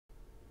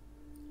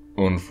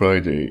On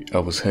Friday, I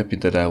was happy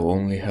that I will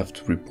only have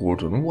to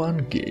report on one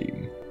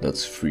game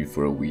that's free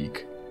for a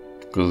week,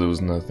 because there was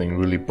nothing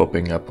really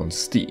popping up on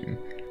Steam.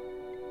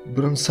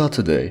 But on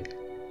Saturday,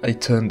 I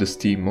turned the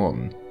Steam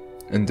on,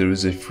 and there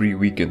is a free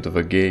weekend of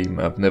a game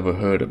I've never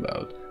heard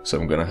about, so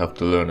I'm gonna have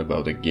to learn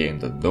about a game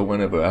that no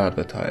one ever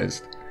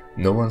advertised,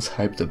 no one's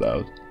hyped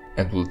about,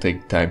 and will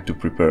take time to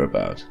prepare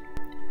about.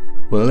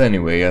 Well,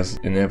 anyway, as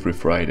in every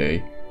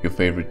Friday, your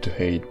favorite to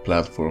hate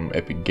platform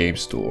Epic Game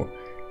Store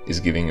is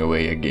giving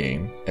away a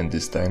game, and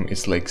this time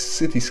it's like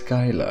City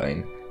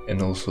Skyline and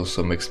also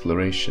some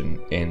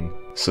exploration in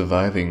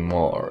Surviving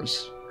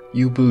Mars.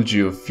 You build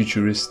your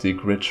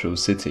futuristic retro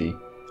city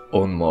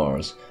on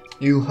Mars.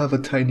 You'll have a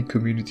tiny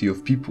community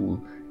of people,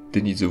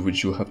 the needs of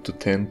which you'll have to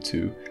tend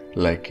to,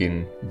 like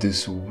in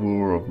This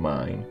War of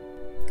Mine.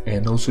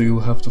 And also you'll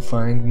have to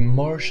find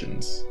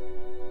Martians,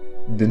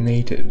 the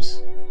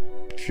natives.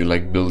 If you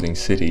like building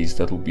cities,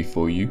 that'll be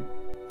for you.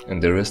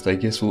 And the rest I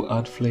guess will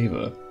add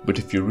flavor. But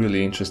if you're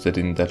really interested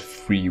in that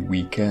free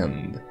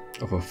weekend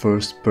of a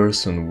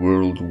first-person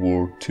World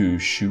War II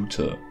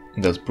shooter,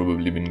 that's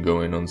probably been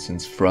going on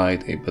since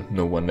Friday, but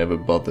no one ever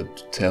bothered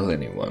to tell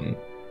anyone,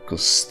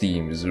 because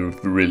Steam is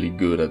really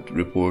good at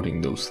reporting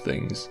those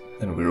things,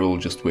 and we're all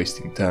just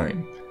wasting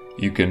time.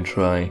 You can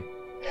try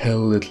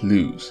Hell Let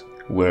Loose,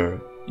 where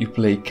you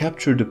play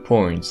capture the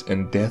points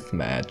and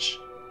deathmatch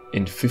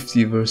in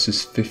 50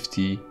 versus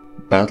 50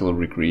 battle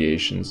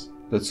recreations.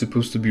 That's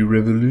supposed to be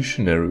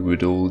revolutionary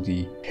with all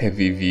the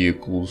heavy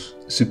vehicles,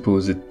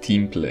 supposed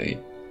team play,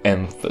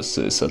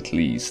 emphasis at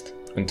least,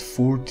 and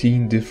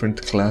 14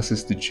 different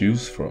classes to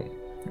choose from.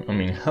 I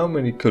mean, how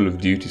many Call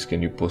of Duties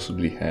can you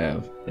possibly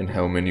have? And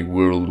how many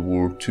World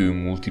War II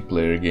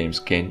multiplayer games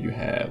can you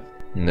have?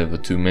 Never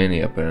too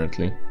many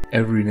apparently.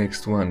 Every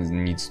next one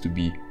needs to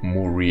be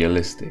more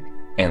realistic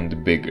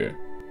and bigger.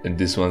 And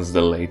this one's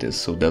the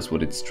latest, so that's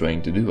what it's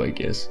trying to do, I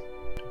guess.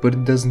 But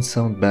it doesn't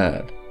sound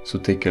bad. So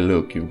take a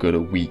look, you've got a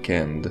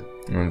weekend.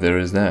 And there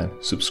is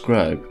that.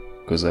 Subscribe,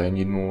 because I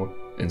need more,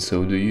 and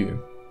so do you.